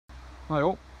Hi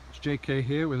all, it's JK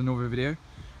here with another video.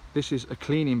 This is a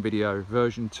cleaning video,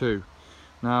 version 2.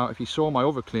 Now if you saw my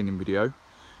other cleaning video,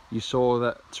 you saw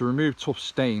that to remove tough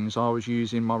stains I was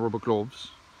using my rubber gloves.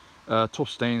 Tough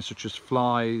stains such as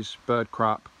flies, bird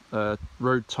crap,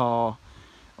 road tar.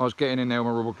 I was getting in there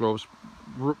with my rubber gloves,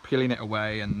 peeling it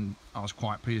away, and I was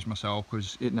quite pleased myself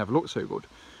because it never looked so good.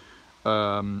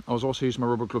 I was also using my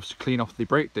rubber gloves to clean off the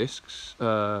brake discs,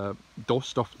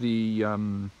 dust off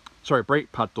the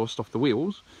brake pad dust off the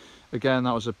wheels. Again,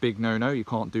 that was a big no-no. You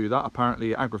can't do that.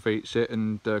 Apparently it aggravates it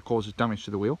and causes damage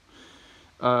to the wheel.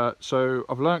 So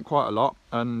I've learned quite a lot,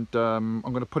 and I'm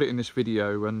going to put it in this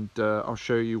video, and I'll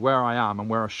show you where I am and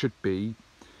where I should be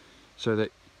so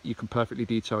that you can perfectly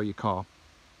detail your car.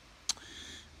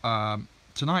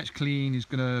 Tonight's clean is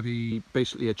going to be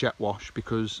basically a jet wash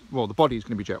because, well, the body is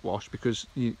going to be jet washed because,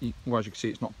 well, as you can see,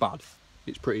 it's not bad.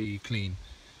 It's pretty clean.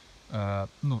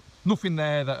 Nothing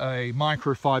there that a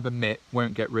microfiber mitt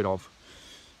won't get rid of.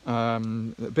 A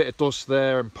bit of dust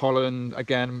there and pollen,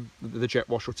 again, the jet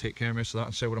wash will take care of most of that,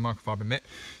 and so with a microfiber mitt.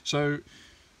 So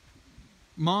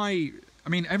I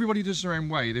mean, everybody does their own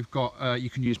way. They've got, you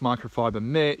can use microfiber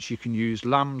mitts, you can use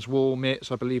lamb's wool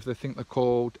mitts, I believe they think they're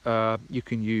called. You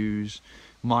can use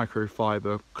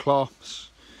microfiber cloths.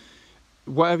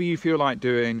 Whatever you feel like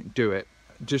doing, do it.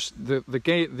 Just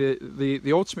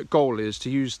the ultimate goal is to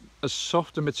use as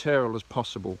soft a material as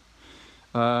possible.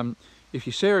 If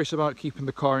you're serious about keeping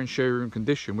the car in showroom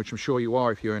condition, which I'm sure you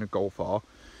are if you own a Golf R,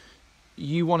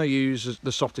 you want to use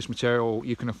the softest material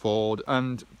you can afford.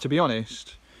 And to be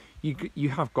honest, you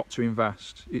have got to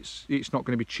invest. It's not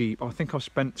going to be cheap. I think I've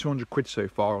spent 200 quid so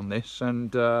far on this,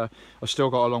 and I've still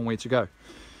got a long way to go.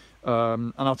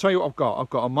 And I'll tell you what I've got.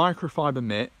 I've got a microfiber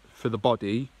mitt for the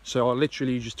body, so I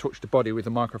literally just touch the body with a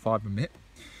microfiber mitt.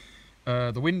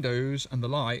 The windows and the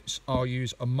lights, I'll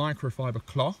use a microfiber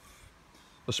cloth,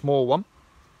 a small one.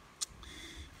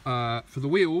 For the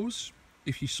wheels,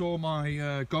 if you saw my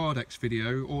Guardex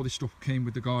video, all this stuff came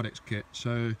with the Guardex kit,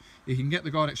 so if you can get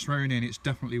the Guardex thrown in, it's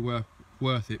definitely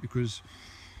worth it, because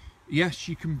yes,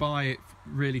 you can buy it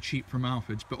really cheap from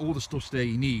Alfred's, but all the stuff's there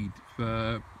you need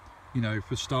for, you know,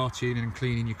 for starting and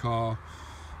cleaning your car.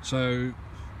 So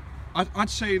I'd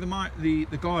say the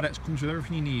Guardex comes with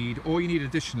everything you need. All you need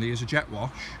additionally is a jet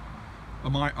wash,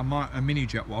 a mini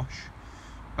jet wash,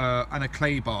 and a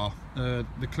clay bar. The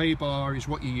clay bar is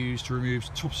what you use to remove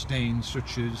tough stains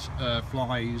such as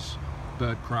flies,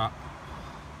 bird crap,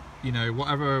 you know,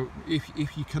 whatever.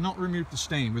 If you cannot remove the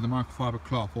stain with a microfiber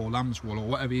cloth or lamb's wool or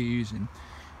whatever you're using,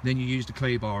 then you use the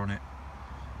clay bar on it.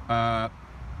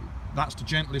 That's the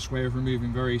gentlest way of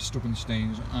removing very stubborn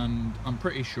stains, and I'm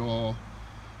pretty sure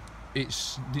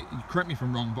it's, correct me if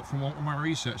I'm wrong, but from what my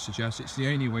research suggests, it's the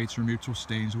only way to remove tough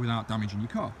stains without damaging your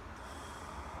car.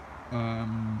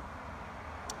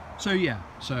 So yeah,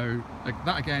 so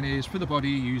that again is for the body,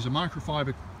 use a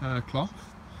microfiber cloth.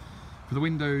 For the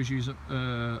windows, use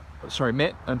a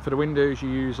mitt, and for the windows you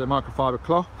use a microfiber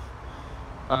cloth.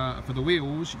 For the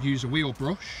wheels, use a wheel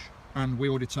brush and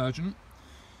wheel detergent,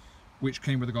 which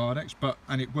came with the Guardex,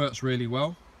 and it works really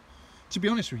well. To be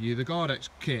honest with you, the Guardex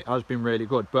kit has been really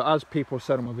good, but as people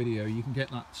said on my video, you can get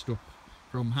that stuff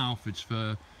from Halfords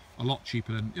for a lot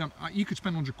cheaper than, you know, you could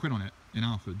spend 100 quid on it in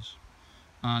Halfords,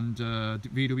 and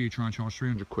VW try and charge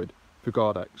 300 quid for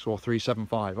Guardex, or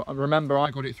 375. Remember,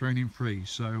 I got it thrown in free,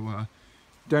 so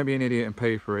don't be an idiot and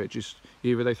pay for it. Just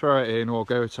either they throw it in or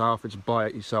go to Halfords and buy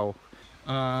it yourself.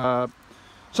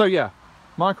 So yeah,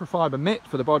 microfiber mitt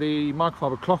for the body,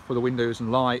 microfiber cloth for the windows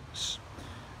and lights,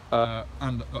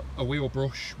 and a wheel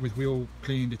brush with wheel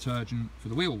cleaning detergent for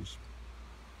the wheels.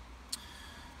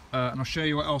 And I'll show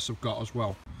you what else I've got as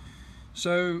well.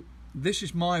 So this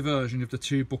is my version of the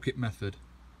 2 bucket method.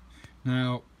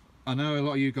 Now I know a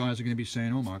lot of you guys are going to be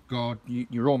saying, oh my god,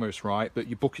 you're almost right, but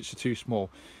your buckets are too small.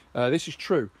 This is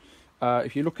true.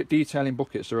 If you look at detailing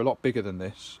buckets, they're a lot bigger than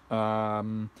this.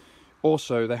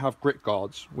 Also, they have grit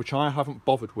guards, which I haven't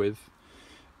bothered with.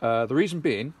 The reason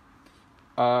being,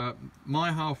 my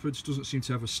Halfords doesn't seem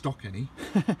to ever stock any.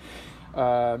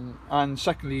 And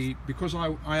secondly, because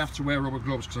I have to wear rubber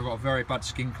gloves because I've got a very bad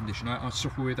skin condition. I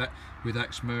suffer with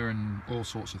eczema and all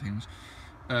sorts of things.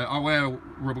 I wear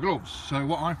rubber gloves, so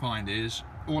what I find is,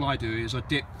 all I do is I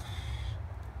dip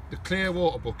the clear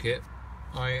water bucket,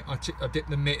 I dip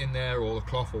the mitt in there or the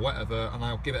cloth or whatever, and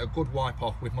I'll give it a good wipe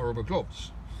off with my rubber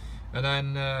gloves, and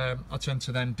then I tend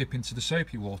to then dip into the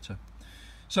soapy water.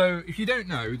 So if you don't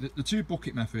know, the 2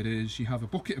 bucket method is you have a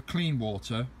bucket of clean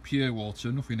water, pure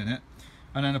water, nothing in it,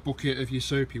 and then a bucket of your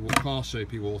soapy water, car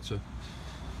soapy water.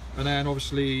 And then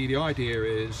obviously the idea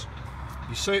is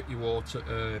you soap your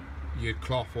water, your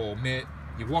cloth or mitt,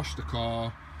 you wash the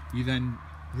car, you then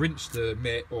rinse the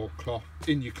mitt or cloth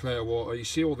in your clear water, you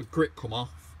see all the grit come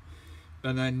off,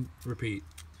 and then repeat.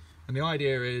 And the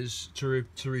idea is to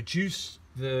reduce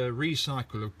the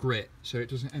recycle of grit, so it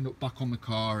doesn't end up back on the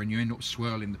car and you end up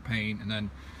swirling the paint, and then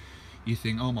you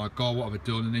think, oh my god, what have I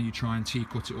done? And then you try and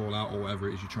cut it all out, or whatever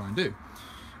it is you try and do.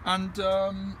 And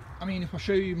I mean, if I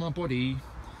show you my body,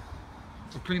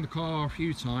 I've cleaned the car a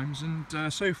few times,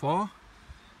 and so far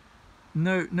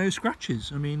no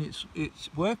scratches. I mean, it's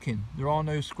working. There are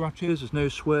no scratches, there's no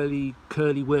swirly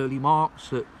curly whirly marks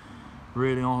that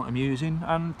really aren't amusing.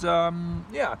 And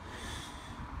yeah,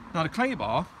 now the clay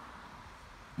bar,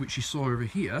 which you saw over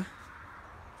here,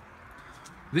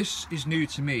 this is new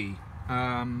to me,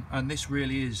 and this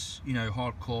really is, you know,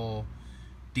 hardcore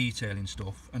detailing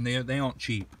stuff, and they aren't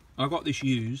cheap. I got this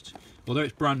used, although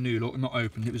it's brand new, look, not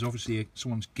opened. It was obviously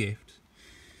someone's gift.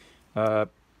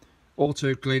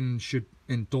 Auto Glyn should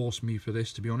endorse me for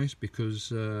this, to be honest,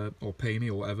 because or pay me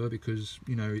or whatever, because,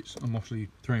 you know, I'm obviously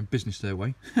throwing business their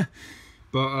way.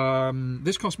 But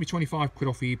this cost me 25 quid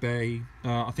off eBay.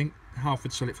 I think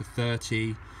Halford sell it for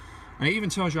 30, and it even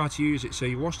tells you how to use it. So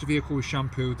you wash the vehicle with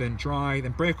shampoo, then dry,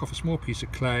 then break off a small piece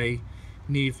of clay,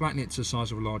 knead, flatten it to the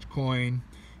size of a large coin,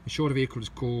 ensure the vehicle is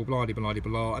cool, blah de blah de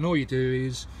blah. And all you do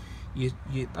is you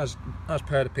as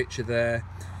per the picture there,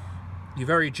 you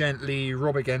very gently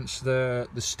rub against the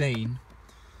stain,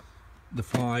 the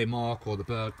fly mark or the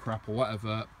bird crap or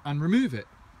whatever, and remove it.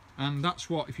 And that's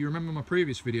what, if you remember my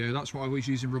previous video, that's what I was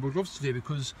using rubber gloves to do,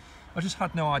 because I just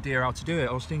had no idea how to do it.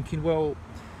 I was thinking, well,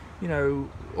 you know,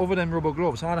 other than rubber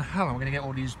gloves, how the hell am I going to get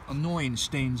all these annoying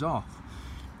stains off?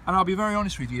 And I'll be very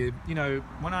honest with you, you know,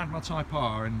 when I had my Type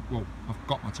R, and well, I've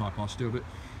got my Type R still, but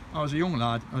I was a young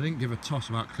lad, I didn't give a toss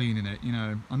about cleaning it, you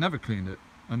know, I never cleaned it,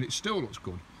 and it still looks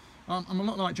good. I'm a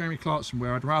lot like Jeremy Clarkson,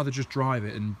 where I'd rather just drive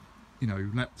it and, you know,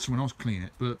 let someone else clean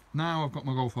it. But now I've got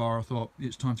my Golf R, I thought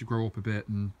it's time to grow up a bit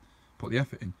and put the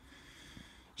effort in.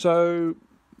 So,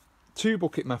 2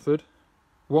 bucket method,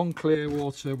 1 clear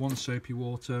water, 1 soapy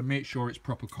water. Make sure it's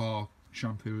proper car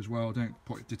shampoo as well, don't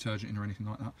put detergent in or anything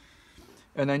like that.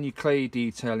 And then your clay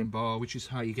detailing bar, which is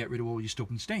how you get rid of all your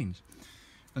stubborn stains.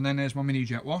 And then there's my mini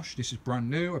jet wash. This is brand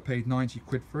new, I paid 90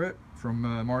 quid for it from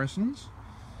Morrison's.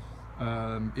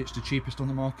 It's the cheapest on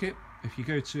the market. If you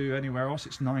go to anywhere else,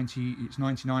 it's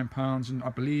 £99, and I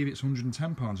believe it's £110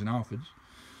 in Halfords.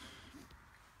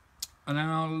 And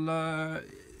now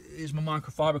here's my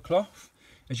microfiber cloth.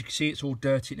 As you can see, it's all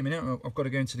dirty in a minute. I've got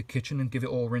to go into the kitchen and give it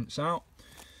all rinse out.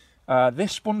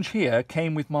 This sponge here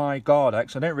came with my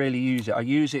Gardex. I don't really use it. I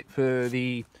use it for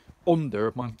the under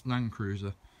of my Land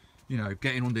Cruiser. You know,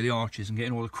 getting under the arches and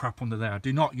getting all the crap under there. I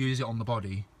do not use it on the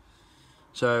body.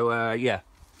 So, yeah.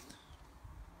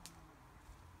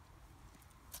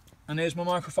 And there's my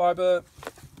microfiber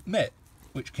mitt,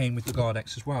 which came with the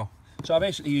Gardex as well. So I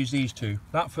basically use these two.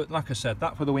 That for, like I said,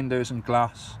 that for the windows and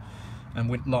glass and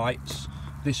with lights.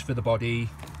 This for the body.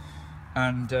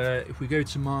 And if we go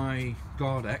to my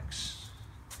Gardex,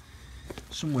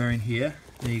 somewhere in here,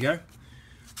 there you go.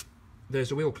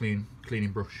 There's a wheel cleaning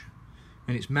brush,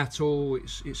 and it's metal.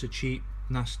 It's a cheap,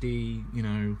 nasty. You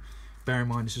know, bear in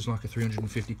mind this is like a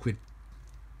 350 quid,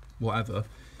 whatever,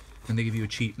 and they give you a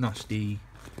cheap, nasty.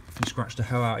 You scratch the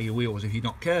hell out of your wheels if you're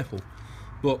not careful.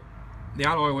 But the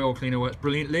alloy wheel cleaner works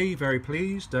brilliantly. Very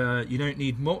pleased. You don't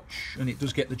need much, and it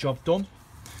does get the job done.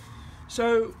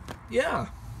 So yeah,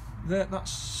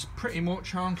 that's pretty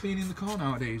much how I'm cleaning the car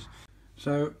nowadays.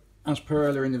 So as per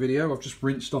earlier in the video, I've just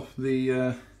rinsed off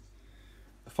the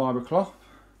fibre cloth.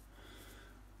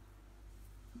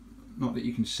 Not that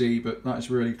you can see, but that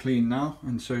is really clean now,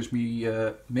 and so is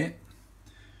my mitt,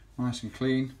 nice and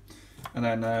clean. And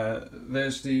then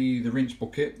there's the rinse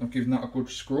bucket. I've given that a good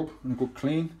scrub and a good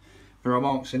clean. There are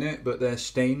marks in it, but they're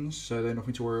stains, so they're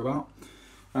nothing to worry about.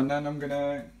 And then I'm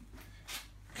gonna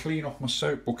clean off my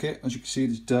soap bucket. As you can see,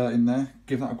 there's dirt in there.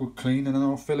 Give that a good clean, and then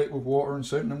I'll fill it with water and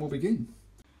soap, and then we'll begin.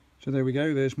 So there we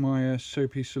go, there's my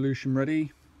soapy solution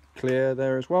ready. Clear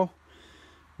there as well.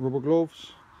 Rubber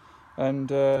gloves.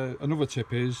 And another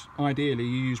tip is, ideally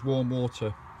you use warm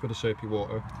water for the soapy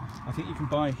water. I think you can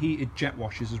buy heated jet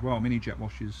washers as well, mini jet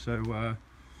washers, so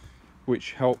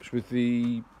which helps with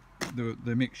the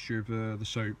mixture of the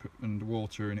soap and the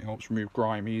water, and it helps remove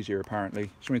grime easier apparently.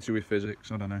 Something to do with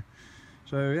physics, I don't know.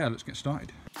 So yeah, let's get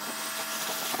started.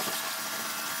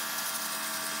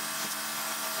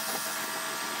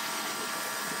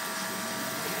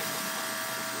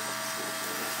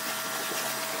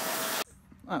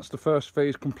 That's the first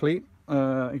phase complete.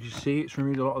 As you see, it's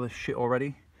removed a lot of the shit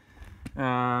already.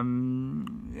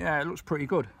 Yeah, it looks pretty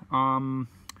good. A lot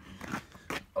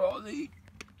of the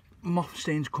moth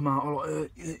stains come out a lot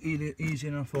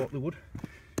easier than I thought they would.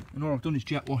 And all I've done is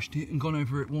jet washed it and gone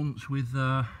over it once with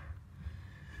my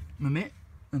mitt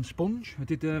and sponge. I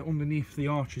did underneath the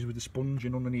arches with the sponge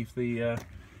and underneath the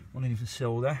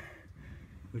sill there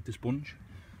with the sponge.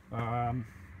 And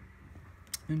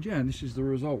yeah, this is the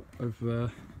result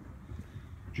of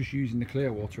just using the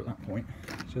clear water at that point.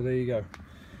 So there you go.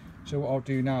 So what I'll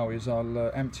do now is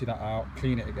I'll empty that out,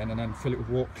 clean it again, and then fill it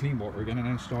with clean water again, and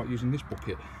then start using this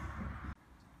bucket.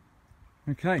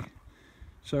 Okay,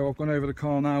 so I've gone over the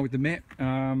car now with the mitt,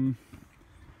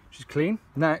 which is clean.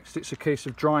 Next, it's a case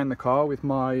of drying the car with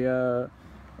my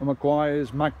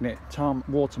Meguiar's magnet,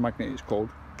 water magnet it's called.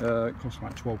 It costs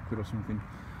like 12 quid or something.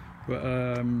 But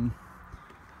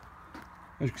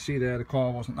as you can see there, the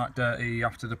car wasn't that dirty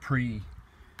after the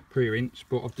pre-rinse,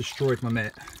 but I've destroyed my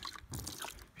mitt.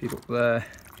 If you look there,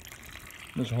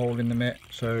 there's a hole in the mitt,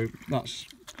 so that's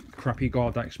crappy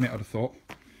Gardex mitt, I'd have thought.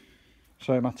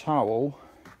 So my towel,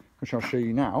 which I'll show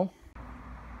you now,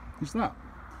 is that.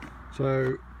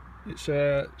 So it's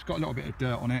got a little bit of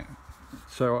dirt on it,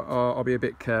 so I'll be a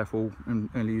bit careful and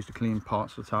only use the clean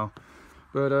parts of the towel.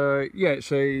 But yeah,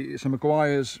 it's a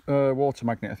Meguiar's water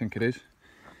magnet, I think it is.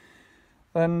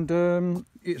 And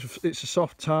it's a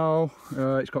soft towel.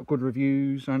 It's got good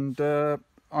reviews, and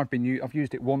I've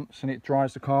used it once, and it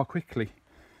dries the car quickly.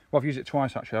 Well, I've used it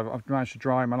twice actually. I've managed to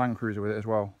dry my Land Cruiser with it as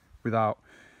well, without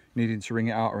needing to wring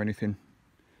it out or anything.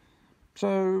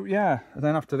 So yeah, and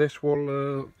then after this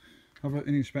we'll have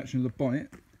an inspection of the bonnet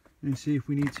and see if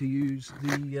we need to use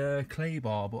the clay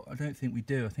bar. But I don't think we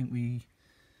do. I think we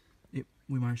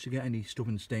managed to get any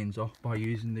stubborn stains off by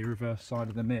using the reverse side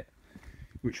of the mitt,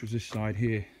 which was this side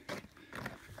here.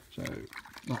 So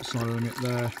that side of the mitt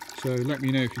there. So let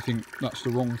me know if you think that's the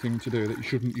wrong thing to do, that you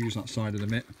shouldn't use that side of the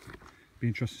mitt. Be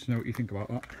interested to know what you think about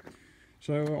that.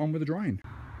 So on with the drying.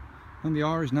 And the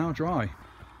R is now dry.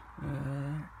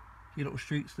 A few little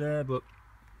streaks there, but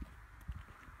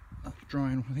that's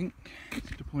drying enough, I think,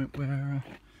 to the point where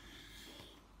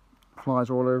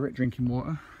flies all over it, drinking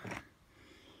water.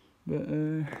 But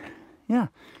yeah,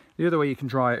 the other way you can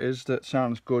dry it is, that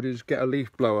sounds good, is get a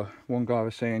leaf blower. One guy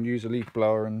was saying use a leaf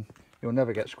blower and you'll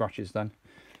never get scratches then,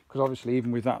 because obviously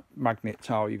even with that magnet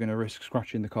towel you're going to risk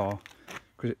scratching the car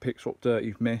because it picks up dirt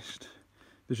you've missed.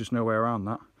 There's just no way around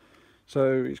that.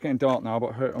 So it's getting dark now,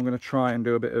 but I'm going to try and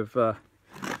do a bit of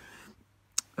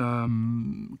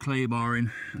clay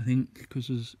barring, I think, because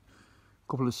there's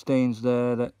a couple of stains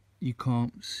there that you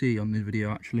can't see on the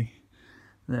video actually.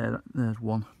 There's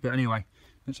one. But anyway,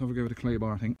 let's have a go with the clay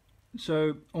bar, I think.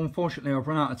 So unfortunately I've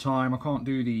run out of time. I can't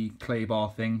do the clay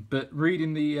bar thing, but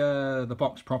reading the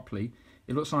box properly,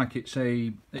 it looks like it's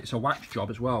a wax job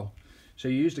as well. So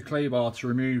you use the clay bar to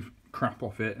remove crap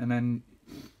off it, and then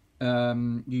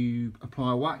you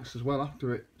apply wax as well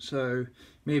after it. So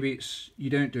maybe you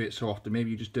don't do it so often,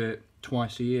 maybe you just do it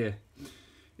twice a year.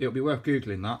 It'll be worth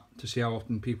googling that to see how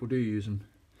often people do use them.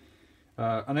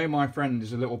 I know my friend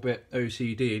is a little bit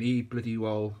OCD, and he bloody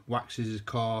well waxes his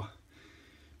car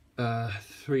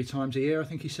 3 times a year, I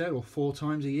think he said, or 4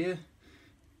 times a year,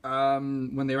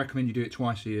 when they recommend you do it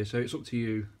twice a year. So it's up to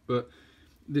you, but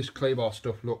this clay bar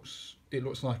stuff looks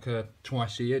like a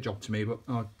twice a year job to me, but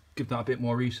I'll give that a bit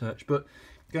more research. But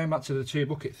going back to the 2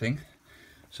 bucket thing,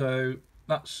 so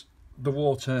that's the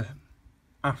water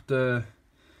after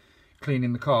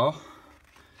cleaning the car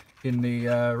in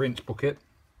the rinse bucket,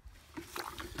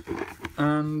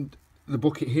 and the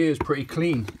bucket here is pretty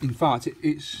clean. In fact,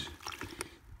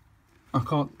 I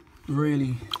can't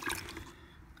really,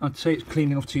 I'd say it's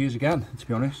clean enough to use again, to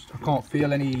be honest. I can't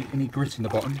feel any grit in the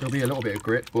bottom. There'll be a little bit of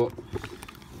grit, but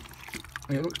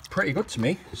it looks pretty good to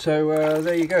me. So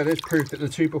there you go, there's proof that the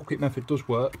 2 bucket method does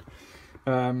work.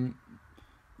 Grit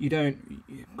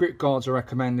guards are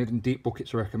recommended and deep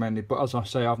buckets are recommended, but as I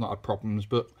say, I've not had problems.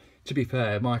 But to be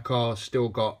fair, my car's still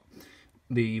got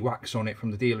the wax on it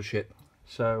from the dealership.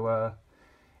 So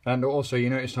and also, you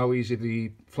noticed how easy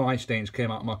the fly stains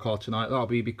came out of my car tonight. That'll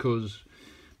be because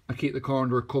I keep the car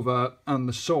under a cover and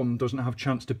the sun doesn't have a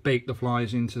chance to bake the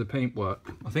flies into the paintwork.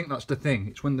 I think that's the thing.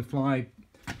 It's when the fly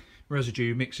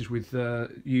residue mixes with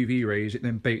UV rays, it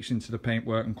then bakes into the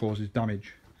paintwork and causes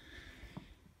damage.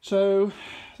 So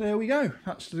there we go.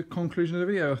 That's the conclusion of the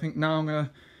video. I think now I'm going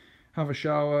to have a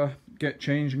shower, get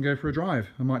changed and go for a drive.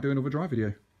 I might do another drive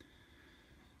video.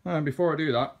 And before I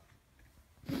do that,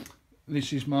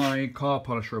 this is my car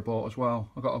polisher I bought as well.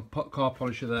 I've got a car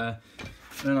polisher there,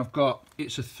 and then I've got,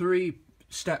 it's a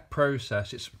 3-step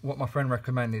process. It's what my friend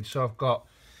recommended. So I've got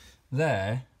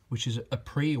there, which is a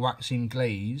pre-waxing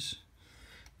glaze.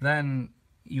 Then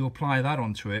you apply that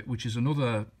onto it, which is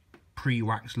another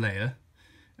pre-wax layer.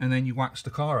 and then you wax the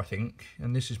car, I think.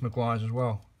 And this is Maguire's as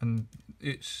well, and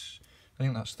it's, I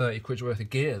think that's 30 quid's worth of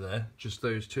gear there, just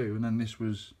those two. And then this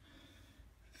was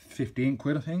 15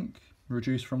 quid, I think,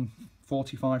 reduced from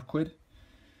 45 quid.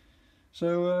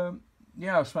 So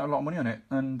yeah, I've spent a lot of money on it.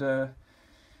 And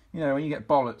you know, when you get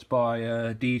bollocked by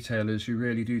detailers who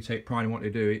really do take pride in what they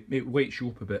do, it wakes you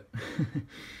up a bit.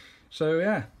 So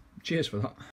yeah, cheers for that.